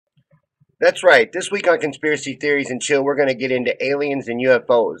That's right. This week on Conspiracy Theories and Chill, we're going to get into aliens and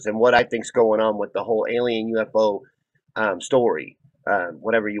UFOs and what I think's going on with the whole alien UFO story,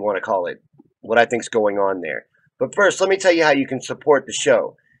 whatever you want to call it, what I think's going on there. But first, let me tell you how you can support the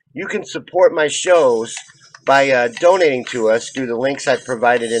show. You can support my shows by donating to us through the links I've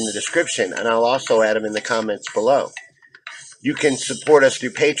provided in the description, and I'll also add them in the comments below. You can support us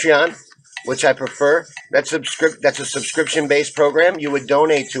through Patreon, which I prefer. That's a subscription-based program. You would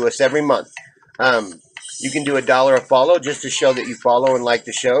donate to us every month. You can do $1 a follow just to show that you follow and like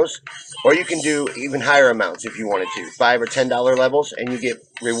the shows, or you can do even higher amounts if you wanted to, $5 or $10 levels, and you get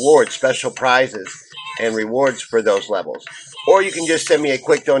rewards, special prizes, and rewards for those levels. Or you can just send me a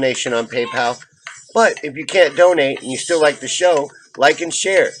quick donation on PayPal. But if you can't donate and you still like the show, like and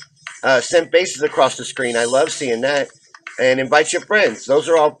share. Send faces across the screen. I love seeing that. And invite your friends. Those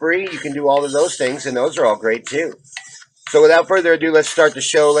are all free. You can do all of those things, and those are all great too. So without further ado, let's start the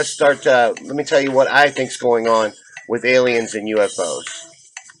show. Let me tell you what I think's going on with aliens and UFOs.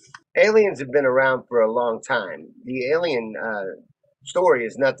 Aliens have been around for a long time. The alien story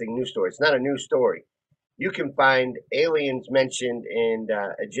is nothing new story. It's not a new story. You can find aliens mentioned in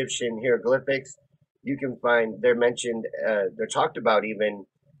Egyptian hieroglyphics. You can find they're mentioned, they're talked about even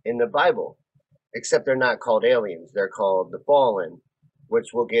in the Bible. Except they're not called aliens. They're called the fallen,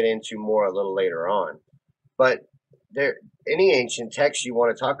 which we'll get into more a little later on. But there, any ancient text you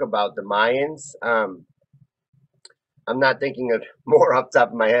want to talk about, the Mayans, I'm not thinking of more off the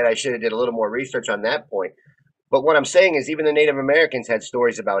top of my head. I should have did a little more research on that point. But what I'm saying is even the Native Americans had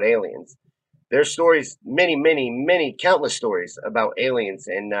stories about aliens. There's stories, many, countless stories about aliens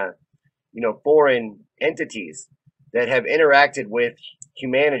and, foreign entities that have interacted with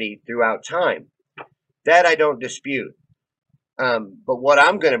humanity throughout time. That I don't dispute. But what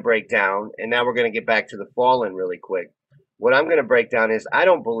I'm going to break down, and now we're going to get back to the fallen really quick. What I'm going to break down is I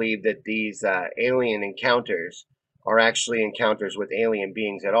don't believe that these alien encounters are actually encounters with alien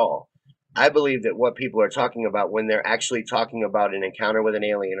beings at all. I believe that what people are talking about when they're actually talking about an encounter with an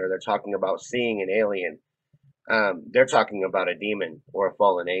alien, or they're talking about seeing an alien, they're talking about a demon or a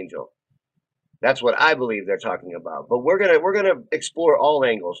fallen angel. That's what I believe they're talking about. But we're gonna explore all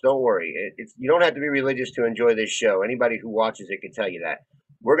angles. Don't worry. You don't have to be religious to enjoy this show. Anybody who watches it can tell you that.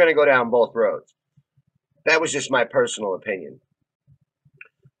 We're gonna go down both roads. That was just my personal opinion.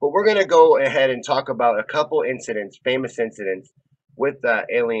 But we're gonna go ahead and talk about a couple incidents, famous incidents with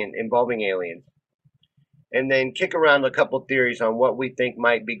involving aliens, and then kick around a couple theories on what we think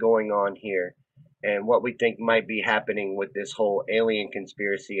might be going on here and what we think might be happening with this whole alien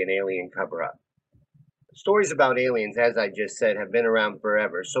conspiracy and alien cover-up. Stories about aliens, as I just said, have been around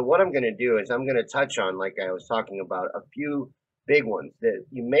forever. So what I'm going to do is I'm going to touch on, like I was talking about, a few big ones that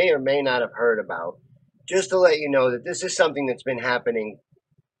you may or may not have heard about, just to let you know that this is something that's been happening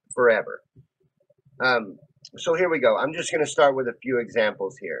forever. So here we go. I'm just going to start with a few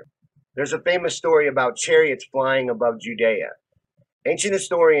examples here. There's a famous story about chariots flying above Judea. Ancient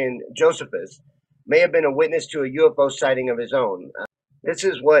historian Josephus may have been a witness to a UFO sighting of his own. This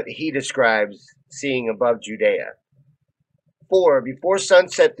is what he describes seeing above Judea. 4. Before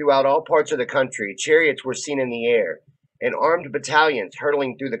sunset throughout all parts of the country, chariots were seen in the air, and armed battalions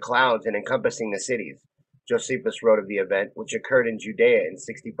hurtling through the clouds and encompassing the cities. Josephus wrote of the event, which occurred in Judea in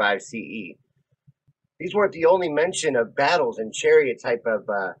 65 CE. These weren't the only mention of battles and chariot type of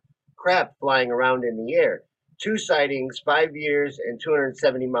craft flying around in the air. 2 sightings, 5 years and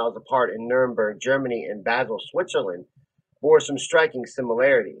 270 miles apart in Nuremberg, Germany, and Basel, Switzerland, bore some striking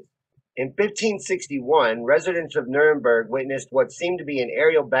similarities. In 1561, residents of Nuremberg witnessed what seemed to be an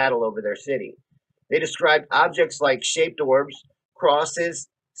aerial battle over their city. They described objects like shaped orbs, crosses,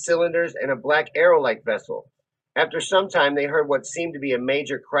 cylinders, and a black arrow-like vessel. After some time, they heard what seemed to be a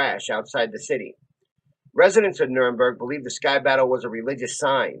major crash outside the city. Residents of Nuremberg believed the sky battle was a religious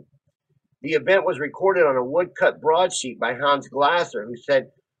sign. The event was recorded on a woodcut broadsheet by Hans Glasser, who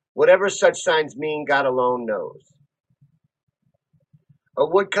said, "Whatever such signs mean, God alone knows." A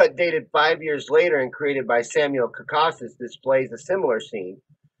woodcut dated 5 years later and created by Samuel Caucasus displays a similar scene,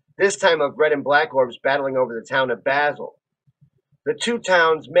 this time of red and black orbs battling over the town of Basel. The two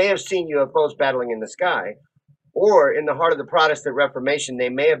towns may have seen UFOs battling in the sky, or in the heart of the Protestant Reformation, they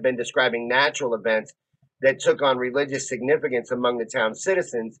may have been describing natural events that took on religious significance among the town's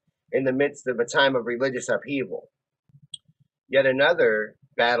citizens in the midst of a time of religious upheaval. Yet another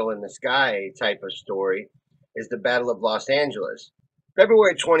battle in the sky type of story is the Battle of Los Angeles.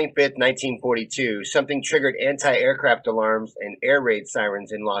 February 25th, 1942, something triggered anti-aircraft alarms and air raid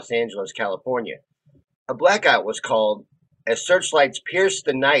sirens in Los Angeles, California. A blackout was called as searchlights pierced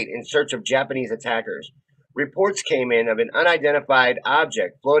the night in search of Japanese attackers. reports came in of an unidentified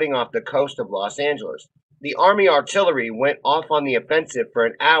object floating off the coast of Los Angeles. The Army artillery went off on the offensive for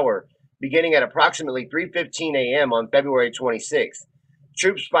an hour, beginning at approximately 3:15 a.m. on February 26th.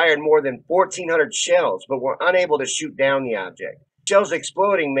 Troops fired more than 1,400 shells, but were unable to shoot down the object. Shells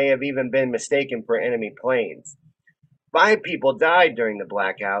exploding may have even been mistaken for enemy planes. 5 people died during the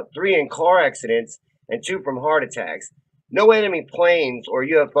blackout, 3 in car accidents, and 2 from heart attacks. No enemy planes or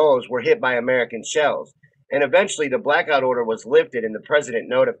UFOs were hit by American shells, and eventually the blackout order was lifted and the president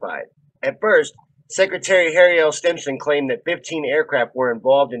notified. At first, Secretary Harry L. Stimson claimed that 15 aircraft were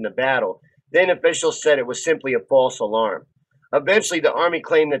involved in the battle. Then officials said it was simply a false alarm. Eventually, the Army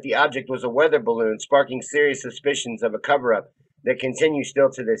claimed that the object was a weather balloon, sparking serious suspicions of a cover-up that continues still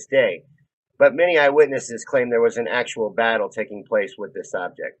to this day. But many eyewitnesses claim there was an actual battle taking place with this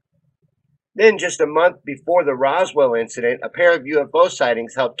object. Then, just a month before the Roswell incident, a pair of UFO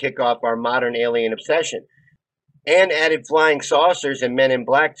sightings helped kick off our modern alien obsession and added flying saucers and men in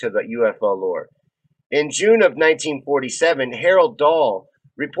black to the UFO lore. In June of 1947, Harold Dahl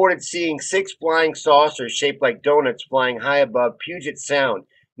reported seeing 6 flying saucers shaped like donuts flying high above Puget Sound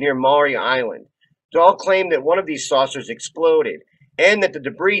near Maury Island. Dahl claimed that one of these saucers exploded and that the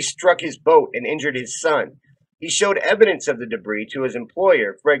debris struck his boat and injured his son. He showed evidence of the debris to his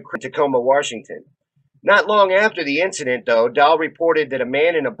employer, Fred Crick, in Tacoma, Washington. Not long after the incident, though, Dahl reported that a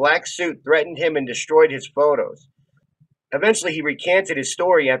man in a black suit threatened him and destroyed his photos. Eventually, he recanted his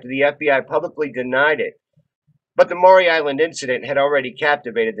story after the FBI publicly denied it. But the Maury Island incident had already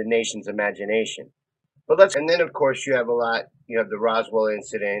captivated the nation's imagination. And then, of course, you have the Roswell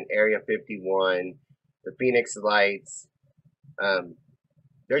incident, Area 51, the Phoenix Lights.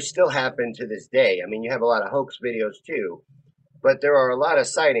 They still happen to this day. I mean, you have a lot of hoax videos too, but there are a lot of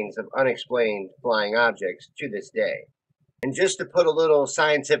sightings of unexplained flying objects to this day. And just to put a little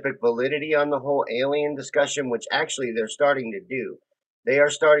scientific validity on the whole alien discussion, which actually they're starting to do,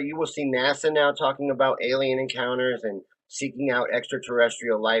 you will see NASA now talking about alien encounters and seeking out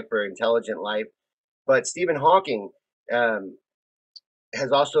extraterrestrial life or intelligent life. But Stephen Hawking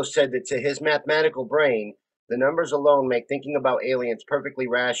has also said that to his mathematical brain, the numbers alone make thinking about aliens perfectly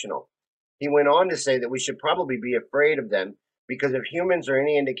rational. He went on to say that we should probably be afraid of them because if humans are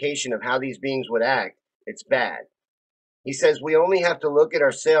any indication of how these beings would act, it's bad. He says we only have to look at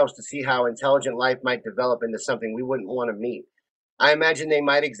ourselves to see how intelligent life might develop into something we wouldn't want to meet. I imagine they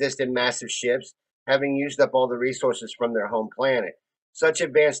might exist in massive ships, having used up all the resources from their home planet. Such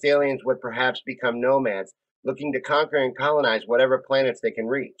advanced aliens would perhaps become nomads, looking to conquer and colonize whatever planets they can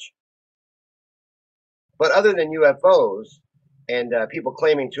reach. But other than UFOs and people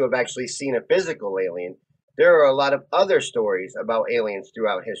claiming to have actually seen a physical alien, there are a lot of other stories about aliens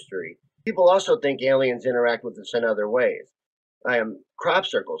throughout history. People also think aliens interact with us in other ways. Crop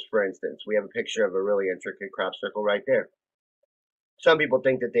circles, for instance. We have a picture of a really intricate crop circle right there. Some people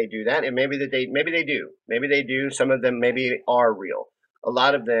think that they do that, and maybe they do. Maybe they do. Some of them maybe are real. A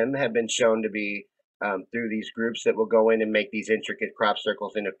lot of them have been shown to be through these groups that will go in and make these intricate crop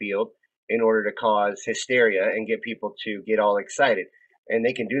circles in a field in order to cause hysteria and get people to get all excited. And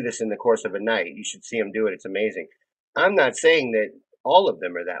they can do this in the course of a night. You should see them do it. It's amazing. I'm not saying that all of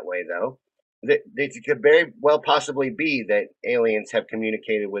them are that way, though. It could very well possibly be that aliens have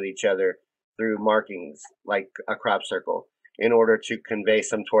communicated with each other through markings like a crop circle in order to convey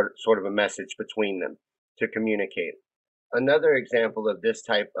some sort of a message between them to communicate. Another example of this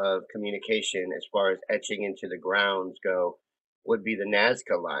type of communication, as far as etching into the grounds go, would be the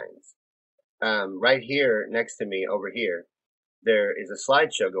Nazca lines. Right here next to me over here, there is a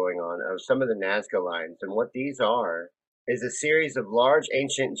slideshow going on of some of the Nazca lines. And what these are is a series of large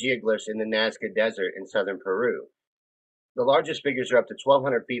ancient geoglyphs in the Nazca Desert in southern Peru. The largest figures are up to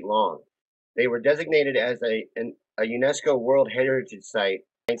 1,200 feet long. They were designated as a UNESCO World Heritage Site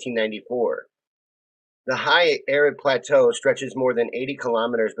in 1994. The high arid plateau stretches more than 80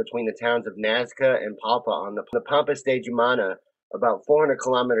 kilometers between the towns of Nazca and Palpa on the Pampas de Jumana, about 400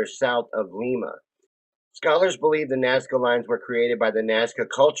 kilometers south of Lima. Scholars believe the Nazca lines were created by the Nazca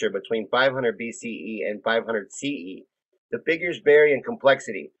culture between 500 BCE and 500 CE. The figures vary in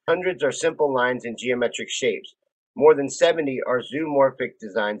complexity. Hundreds are simple lines in geometric shapes. More than 70 are zoomorphic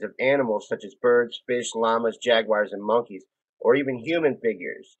designs of animals such as birds, fish, llamas, jaguars, and monkeys, or even human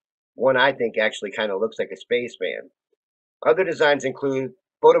figures. One I think actually kind of looks like a spaceman. Other designs include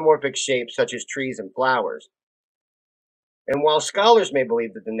photomorphic shapes such as trees and flowers. And while scholars may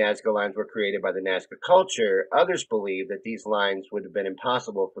believe that the Nazca lines were created by the Nazca culture, others believe that these lines would have been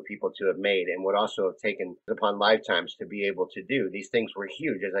impossible for people to have made and would also have taken upon lifetimes to be able to do. These things were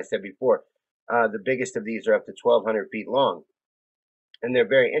huge, as I said before. The biggest of these are up to 1,200 feet long. and they're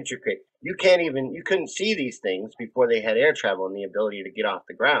very intricate. You couldn't see these things before they had air travel and the ability to get off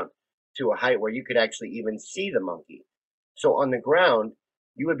the ground to a height where you could actually even see the monkey. So on the ground,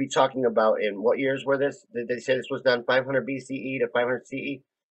 you would be talking about, in what years were this? Did they say this was done 500 BCE to 500 CE?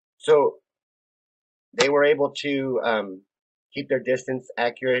 So they were able to keep their distance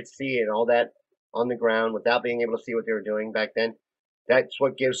accuracy and all that on the ground without being able to see what they were doing back then. That's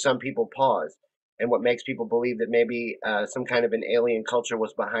what gives some people pause and what makes people believe that maybe some kind of an alien culture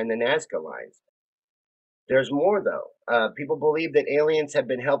was behind the Nazca lines. There's more, though. People believe that aliens have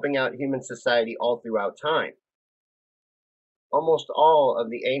been helping out human society all throughout time. Almost all of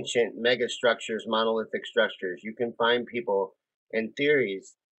the ancient megastructures, monolithic structures, you can find people and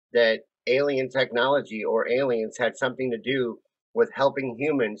theories that alien technology or aliens had something to do with helping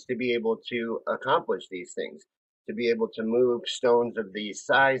humans to be able to accomplish these things, to be able to move stones of these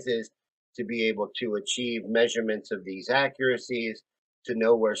sizes, to be able to achieve measurements of these accuracies, to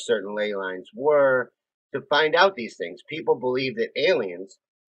know where certain ley lines were, to find out these things. People believe that aliens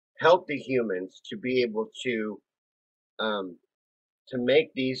helped the humans um, to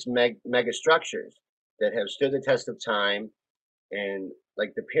make these mega structures that have stood the test of time, and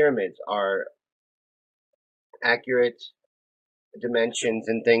like the pyramids are accurate dimensions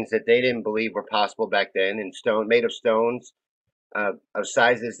and things that they didn't believe were possible back then, and stone made of stones of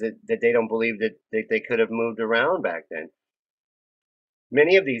sizes that they don't believe that they could have moved around back then.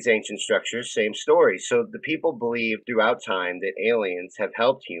 Many of these ancient structures, same story. So the people believe throughout time that aliens have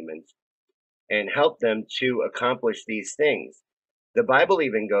helped humans and helped them to accomplish these things. The Bible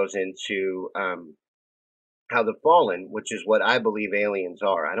even goes into how the fallen, which is what I believe aliens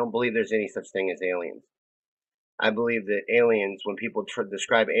are. I don't believe there's any such thing as aliens. I believe that aliens, when people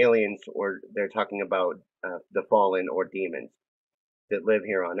describe aliens, or they're talking about the fallen or demons that live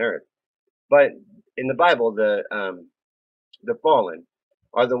here on Earth. But in the Bible, the fallen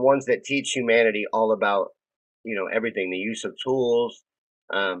are the ones that teach humanity all about, everything, the use of tools,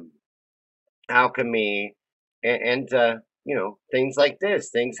 um, alchemy, and things like this,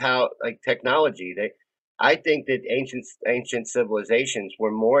 things how like technology. I think that ancient civilizations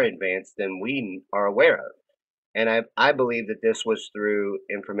were more advanced than we are aware of, and I believe that this was through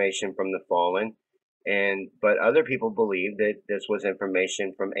information from the fallen, but other people believe that this was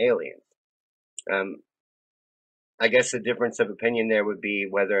information from aliens. Um, I guess the difference of opinion there would be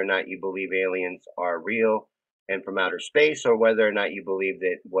whether or not you believe aliens are real and from outer space, or whether or not you believe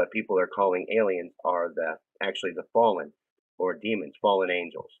that what people are calling aliens are actually the fallen or demons, fallen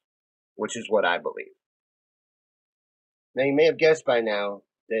angels, which is what I believe. Now, you may have guessed by now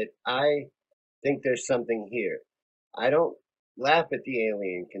that I think there's something here. I don't laugh at the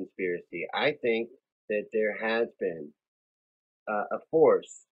alien conspiracy. I think that there has been a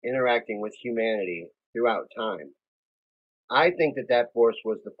force interacting with humanity throughout time. I think that that force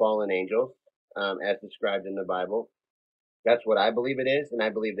was the fallen angels, as described in the Bible. That's what I believe it is, and I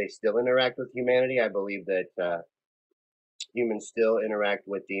believe they still interact with humanity. I believe that humans still interact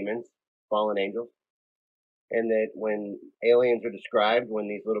with demons, fallen angels, and that when aliens are described, when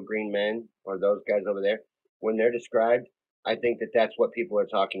these little green men or those guys over there, when they're described, I think that that's what people are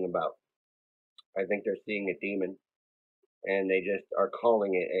talking about. I think they're seeing a demon, and they just are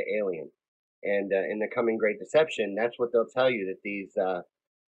calling it an alien. And in the coming Great Deception, that's what they'll tell you that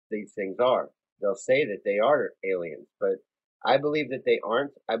these things are. They'll say that they are aliens, but I believe that they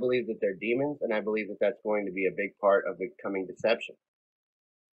aren't. I believe that they're demons, and I believe that that's going to be a big part of the coming deception.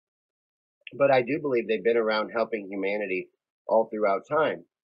 But I do believe they've been around helping humanity all throughout time.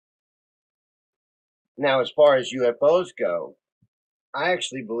 Now, as far as UFOs go, I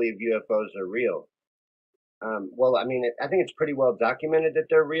actually believe UFOs are real. Well, I mean, I think it's pretty well documented that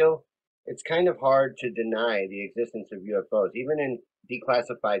they're real. It's kind of hard to deny the existence of UFOs. Even in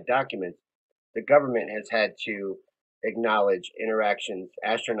declassified documents, the government has had to acknowledge interactions.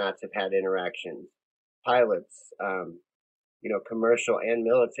 Astronauts have had interactions. Pilots, commercial and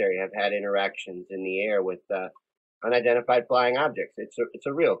military, have had interactions in the air with unidentified flying objects. It's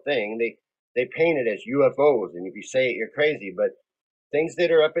a real thing. They paint it as UFOs, and if you say it, you're crazy. But things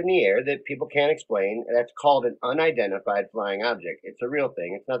that are up in the air that people can't explain, that's called an unidentified flying object. It's a real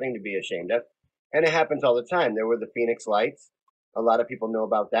thing. It's nothing to be ashamed of, and it happens all the time. There were the Phoenix lights. A lot of people know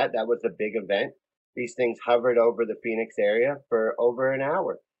about that. That was a big event. These things hovered over the Phoenix area for over an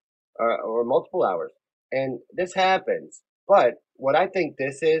hour or multiple hours. And this happens. But what I think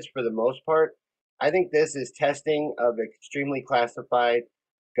this is, for the most part, I think this is testing of extremely classified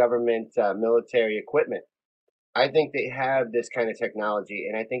government military equipment. I think they have this kind of technology,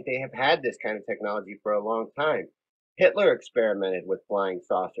 and I think they have had this kind of technology for a long time. Hitler experimented with flying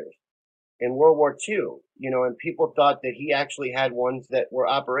saucers. in World War II, and people thought that he actually had ones that were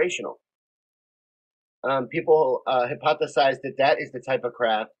operational. People hypothesized that that is the type of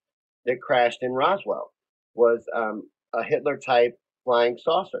craft that crashed in Roswell, was a Hitler type flying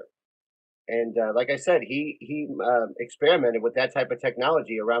saucer. And like I said, he experimented with that type of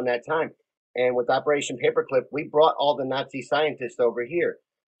technology around that time. And with Operation Paperclip, we brought all the Nazi scientists over here.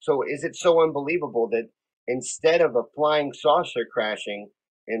 So is it so unbelievable that instead of a flying saucer crashing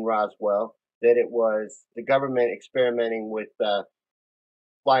in Roswell, that it was the government experimenting with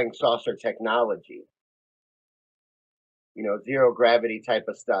flying saucer technology? Zero gravity type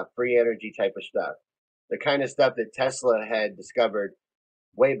of stuff, free energy type of stuff, the kind of stuff that Tesla had discovered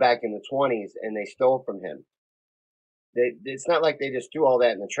way back in the 20s and they stole from him. It's not like they just threw all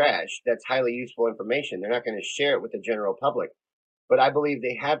that in the trash. That's highly useful information. They're not going to share it with the general public. But I believe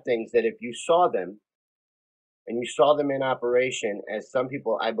they have things that if you saw them and you saw them in operation, as some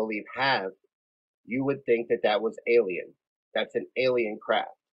people I believe have, you would think that that was alien. That's an alien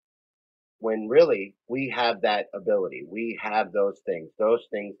craft. When really we have that ability. We have those things. Those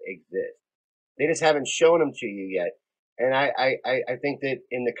things exist. They just haven't shown them to you yet. And I think that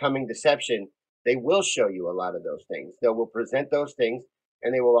in the coming deception, they will show you a lot of those things. They will present those things,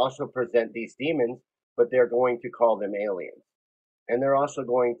 and they will also present these demons, but they're going to call them aliens. And they're also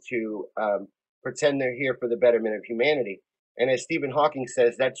going to pretend they're here for the betterment of humanity. And as Stephen Hawking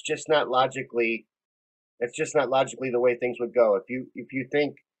says, that's just not logically the way things would go. If you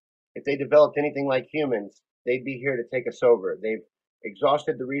think if they developed anything like humans, they'd be here to take us over. They've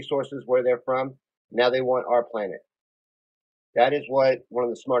exhausted the resources where they're from. Now they want our planet. That is what one of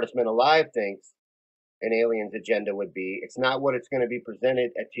the smartest men alive thinks an alien's agenda would be. It's not what it's going to be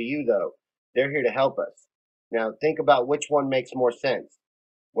presented to you, though. They're here to help us. Now, think about which one makes more sense.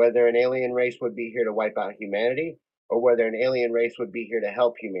 Whether an alien race would be here to wipe out humanity, or whether an alien race would be here to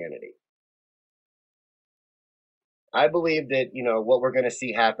help humanity. I believe that, what we're going to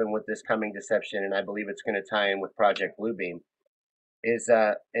see happen with this coming deception, and I believe it's going to tie in with Project Bluebeam, is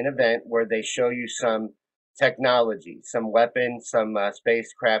an event where they show you some technology, some weapons, some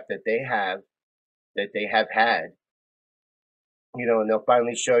spacecraft that they have had, and they'll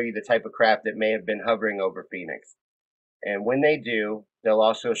finally show you the type of craft that may have been hovering over Phoenix. And when they do, they'll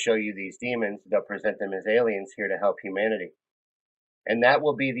also show you these demons. They'll present them as aliens here to help humanity. And that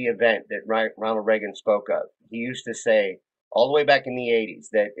will be the event that Ronald Reagan spoke of. He used to say, all the way back in the 80s,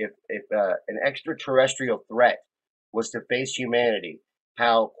 that if an extraterrestrial threat was to face humanity,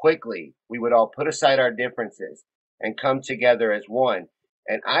 how quickly we would all put aside our differences and come together as one.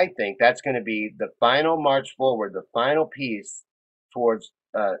 And I think that's going to be the final march forward, the final piece towards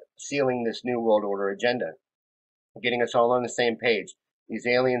sealing this New World Order agenda, getting us all on the same page. These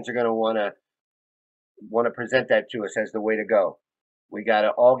aliens are going to want to present that to us as the way to go. We got to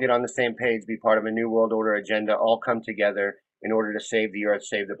all get on the same page, be part of a New World Order agenda, all come together in order to save the earth,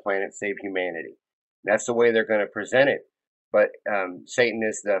 save the planet, save humanity. That's the way they're going to present it. But Satan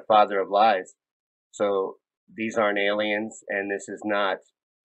is the father of lies. So these aren't aliens, and this is not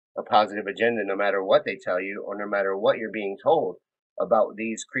a positive agenda, no matter what they tell you or no matter what you're being told about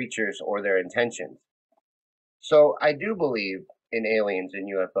these creatures or their intentions. So I do believe in aliens and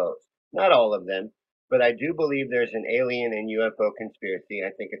UFOs. Not all of them, but I do believe there's an alien and UFO conspiracy.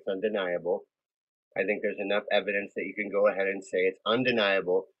 I think it's undeniable. I think there's enough evidence that you can go ahead and say it's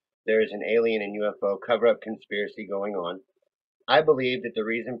undeniable. There is an alien and UFO cover-up conspiracy going on. I believe that the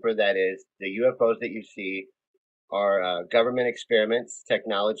reason for that is the UFOs that you see are government experiments,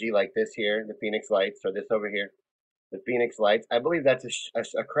 technology like this here, the Phoenix Lights, or this over here, the Phoenix Lights. I believe that's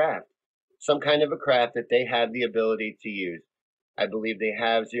a craft, some kind of a craft that they have the ability to use. I believe they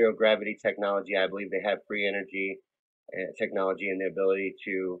have zero gravity technology. I believe they have free energy technology and the ability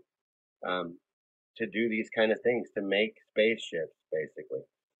to do these kind of things, to make spaceships, basically.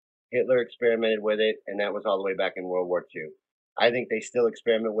 Hitler experimented with it, and that was all the way back in World War II. I think they still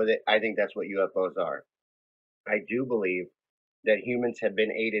experiment with it. I think that's what UFOs are. I do believe that humans have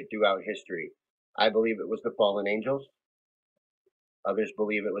been aided throughout history. I believe it was the fallen angels. Others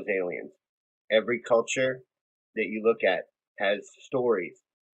believe it was aliens. Every culture that you look at has stories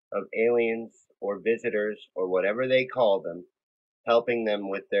of aliens or visitors or whatever they call them, helping them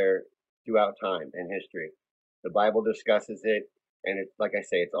with their throughout time and history. The Bible discusses it, and it's like I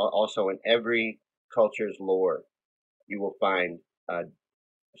say, it's also in every culture's lore. You will find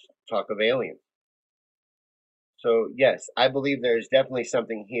talk of aliens. So yes, I believe there is definitely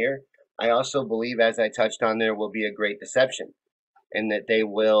something here. I also believe, as I touched on, there will be a great deception, and that they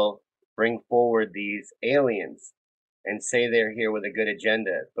will bring forward these aliens and say they're here with a good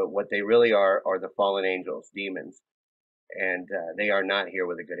agenda, but what they really are the fallen angels, demons. and they are not here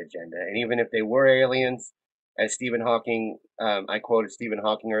with a good agenda. And even if they were aliens, as Stephen Hawking, I quoted Stephen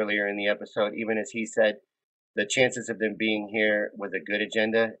Hawking earlier in the episode, even as he said, the chances of them being here with a good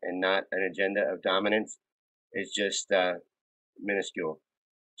agenda and not an agenda of dominance is just minuscule.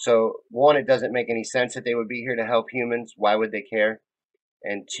 So, one, it doesn't make any sense that they would be here to help humans. Why would they care?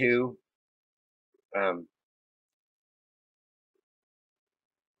 And two, um,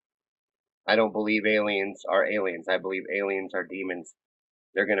 I don't believe aliens are aliens. I believe aliens are demons.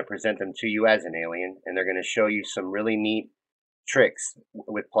 They're going to present them to you as an alien, and they're going to show you some really neat tricks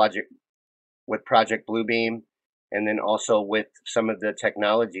with Project Bluebeam, and then also with some of the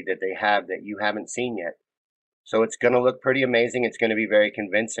technology that they have that you haven't seen yet. So it's going to look pretty amazing. It's going to be very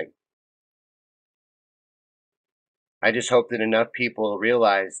convincing. I just hope that enough people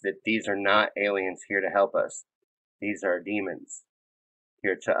realize that these are not aliens here to help us. These are demons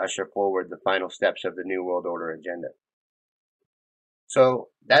here to usher forward the final steps of the New World Order agenda. So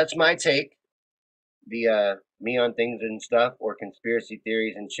that's my take. The Me on Things and Stuff, or Conspiracy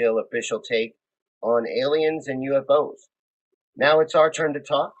Theories and Chill official take on aliens and UFOs. Now it's our turn to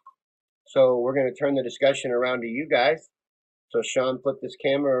talk. So we're going to turn the discussion around to you guys. So Shawn, flip this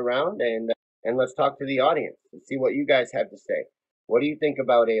camera around and let's talk to the audience and see what you guys have to say. What do you think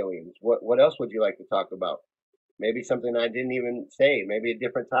about aliens? What else would you like to talk about? Maybe something I didn't even say, maybe a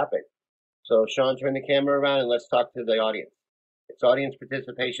different topic. So Shawn, turn the camera around and let's talk to the audience. It's audience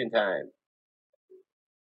participation time.